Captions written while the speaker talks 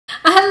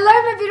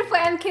my beautiful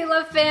MK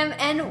Love fam,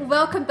 and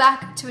welcome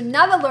back to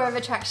another Law of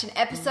Attraction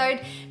episode.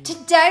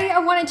 Today I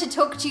wanted to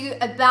talk to you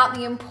about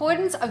the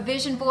importance of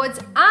vision boards,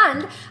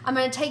 and I'm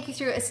going to take you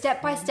through a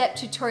step-by-step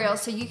tutorial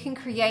so you can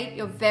create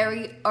your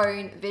very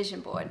own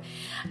vision board.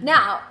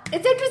 Now,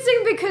 it's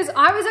interesting because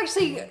I was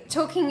actually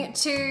talking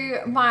to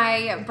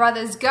my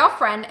brother's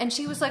girlfriend and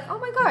she was like, oh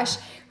my gosh,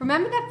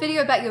 remember that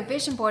video about your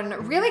vision board? And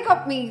it really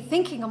got me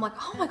thinking. I'm like,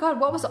 oh my God,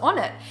 what was on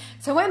it?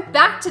 So I went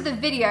back to the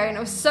video and it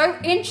was so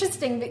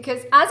interesting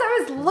because as I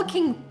was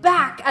looking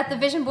back at the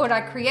vision board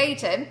I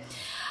created,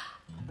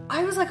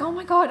 I was like, oh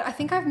my God, I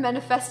think I've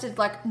manifested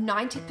like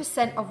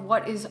 90% of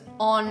what is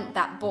on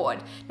that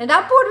board. Now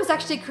that board was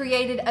actually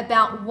created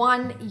about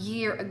 1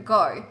 year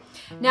ago.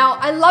 Now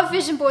I love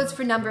vision boards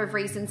for a number of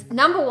reasons.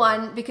 Number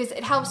one, because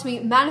it helps me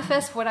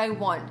manifest what I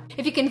want.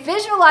 If you can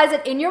visualize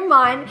it in your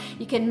mind,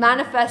 you can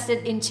manifest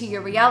it into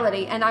your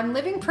reality. And I'm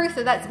living proof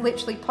that that's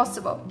literally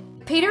possible.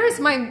 Peter is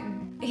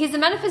he's the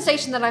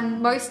manifestation that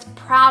I'm most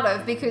proud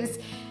of because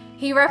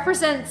he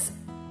represents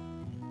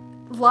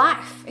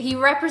life. He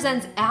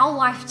represents our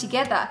life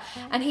together,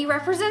 and he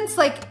represents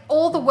like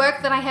all the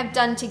work that I have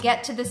done to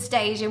get to the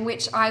stage in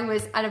which I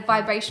was at a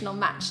vibrational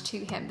match to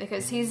him,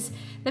 because he's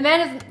the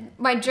man of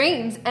my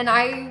dreams and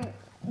I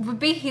would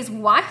be his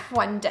wife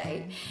one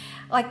day.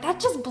 Like, that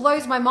just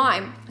blows my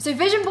mind. So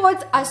vision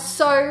boards are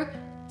so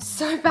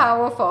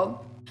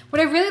powerful. What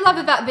I really love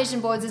about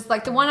vision boards is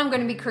like the one I'm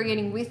going to be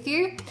creating with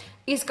you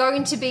is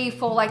going to be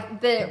for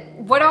like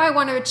what do I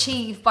want to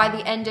achieve by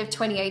the end of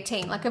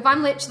 2018. Like if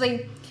I'm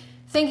literally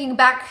thinking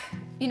back,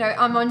 you know,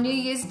 I'm on New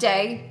Year's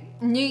Day,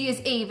 New Year's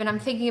Eve, and I'm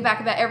thinking back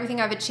about everything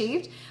I've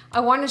achieved,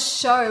 I want to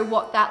show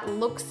what that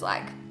looks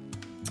like.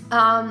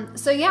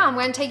 So yeah, I'm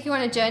going to take you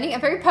on a journey, a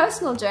very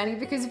personal journey,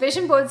 because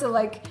vision boards are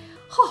like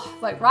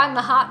right in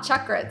the heart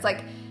chakra. It's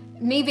like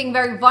me being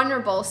very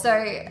vulnerable. So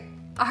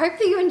I hope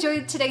that you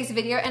enjoyed today's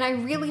video, and I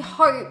really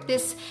hope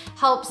this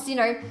helps,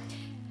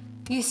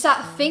 you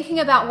start thinking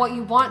about what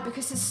you want,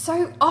 because there's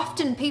so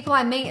often people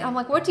I meet, I'm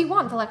like, what do you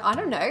want? They're like, I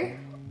don't know.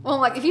 Well,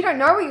 like, if you don't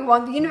know what you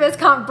want, the universe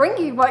can't bring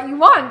you what you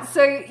want,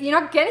 so you're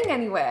not getting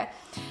anywhere.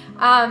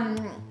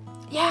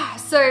 Yeah,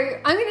 so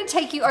I'm going to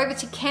take you over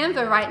to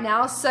Canva right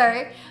now. So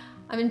I'm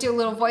going to do a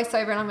little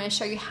voiceover and I'm going to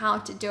show you how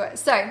to do it.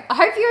 So I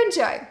hope you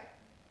enjoy.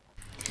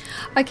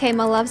 Okay,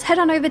 my loves, head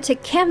on over to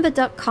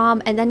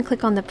canva.com and then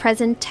click on the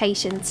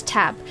presentations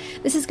tab.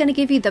 This is going to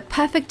give you the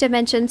perfect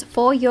dimensions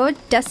for your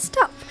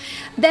desktop.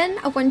 Then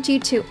I want you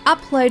to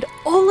upload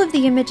all of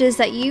the images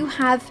that you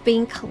have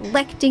been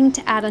collecting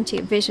to add onto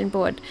your vision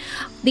board.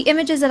 The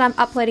images that I'm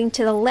uploading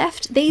to the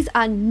left, these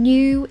are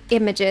new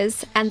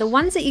images, and the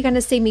ones that you're going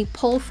to see me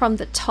pull from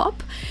the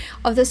top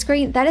of the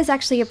screen, that is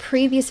actually a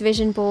previous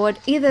vision board.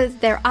 Either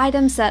they're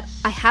items that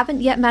I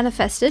haven't yet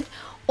manifested,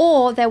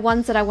 or they're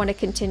ones that I want to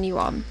continue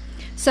on.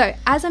 So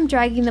as I'm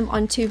dragging them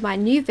onto my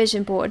new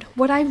vision board,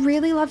 what I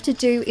really love to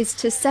do is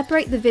to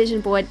separate the vision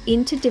board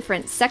into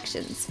different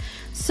sections.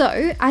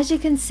 So as you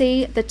can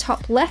see, the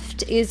top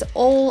left is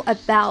all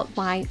about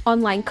my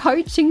online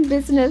coaching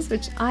business,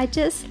 which I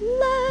just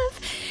love.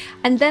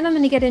 And then I'm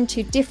going to get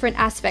into different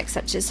aspects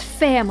such as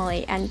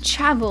family and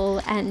travel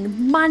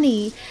and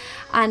money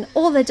and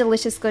all the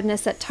delicious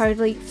goodness that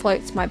totally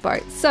floats my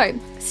boat. So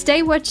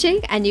stay watching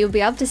and you'll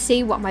be able to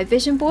see what my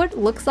vision board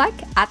looks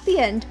like at the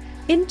end.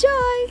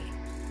 Enjoy!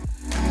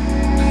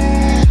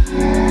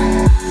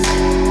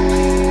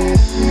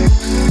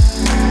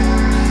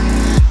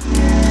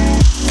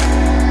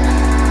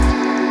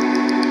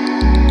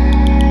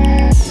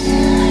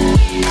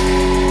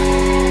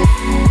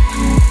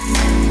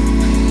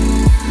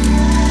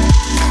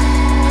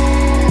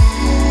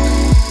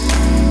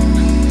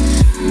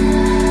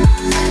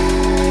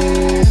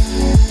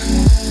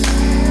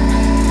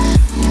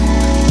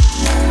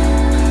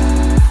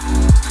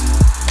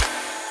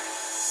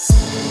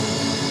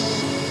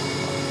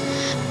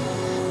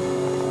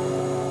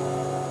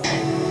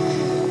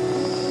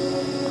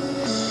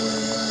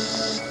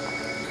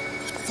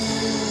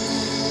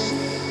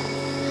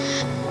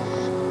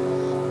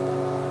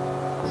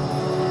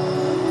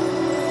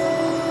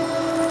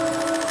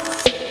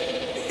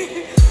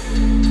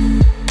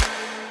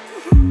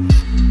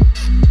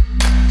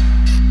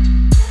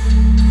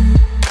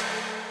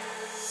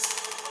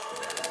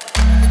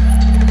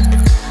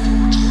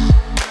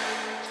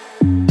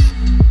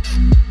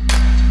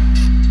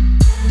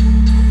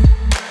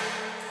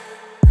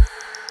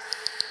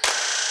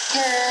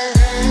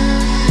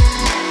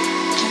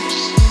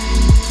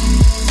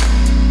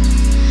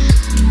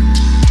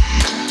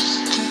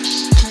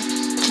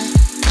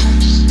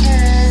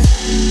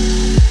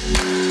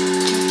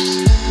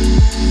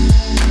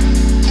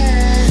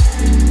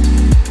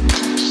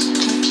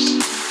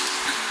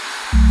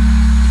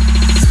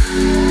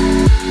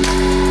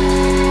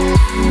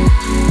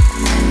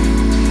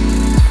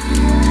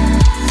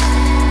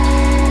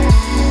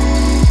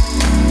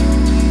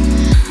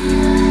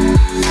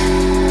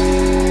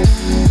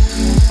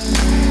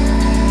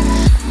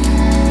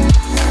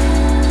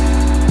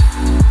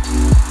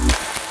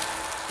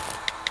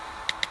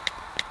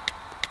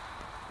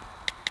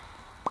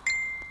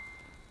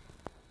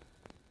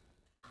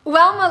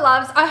 Well, my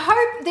loves, I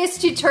hope this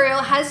tutorial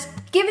has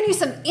given you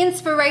some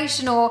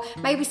inspiration or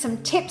maybe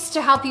some tips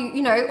to help you,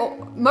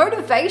 or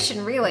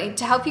motivation really,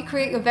 to help you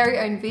create your very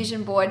own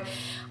vision board.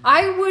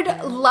 I would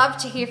love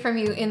to hear from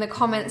you in the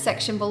comment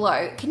section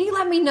below. Can you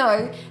let me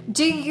know,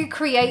 do you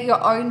create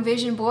your own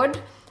vision board?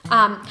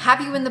 Have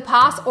you in the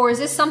past, or is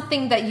this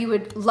something that you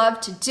would love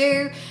to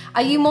do?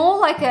 Are you more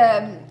like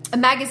a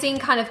magazine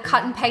kind of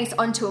cut and paste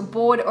onto a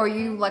board, or are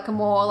you like a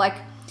more like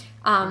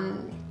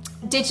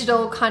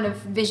digital kind of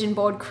vision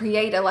board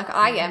creator like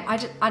I am? I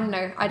don't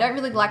know. I don't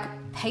really like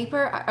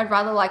paper. I'd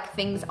rather like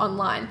things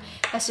online.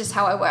 That's just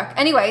how I work.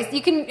 Anyways,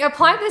 you can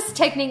apply this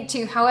technique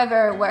to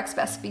however works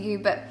best for you.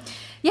 But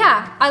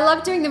yeah, I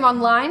love doing them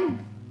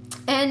online.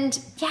 And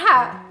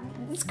yeah,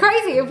 it's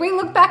crazy. If we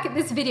look back at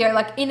this video,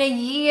 like in a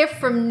year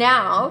from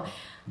now,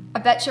 I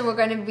bet you we're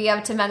going to be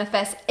able to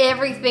manifest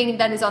everything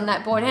that is on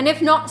that board, and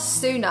if not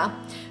sooner.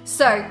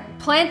 So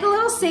plant the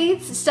little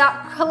seeds,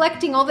 start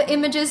collecting all the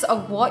images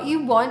of what you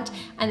want,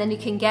 and then you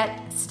can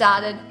get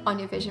started on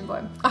your vision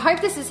board. I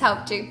hope this has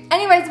helped you.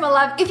 Anyways, my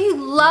love, if you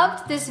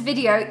loved this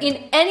video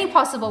in any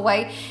possible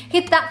way,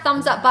 hit that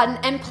thumbs up button,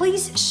 and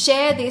please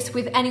share this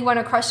with anyone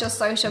across your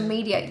social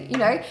media.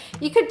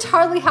 You could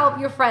totally help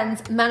your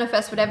friends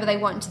manifest whatever they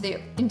want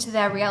into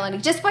their reality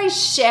just by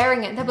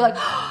sharing it. They'll be like,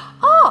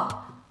 oh,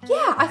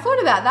 yeah, I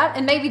thought about that,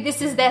 and maybe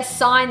this is their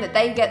sign that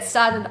they get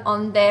started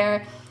on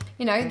their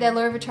their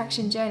law of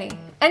attraction journey.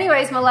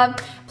 Anyways, my love,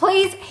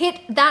 please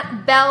hit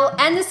that bell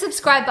and the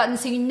subscribe button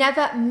so you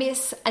never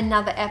miss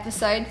another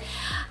episode.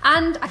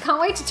 And I can't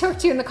wait to talk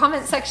to you in the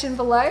comment section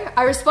below.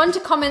 I respond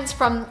to comments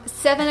from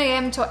 7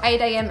 a.m. to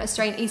 8 a.m.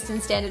 Australian Eastern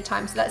Standard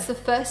Time. So that's the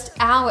first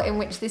hour in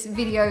which this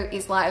video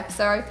is live.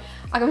 So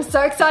I'm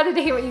so excited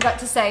to hear what you got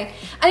to say.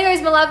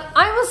 Anyways, my love,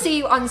 I will see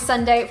you on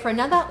Sunday for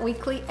another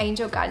weekly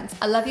angel guidance.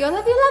 I love you, I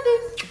love you, I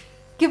love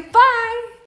you. Goodbye.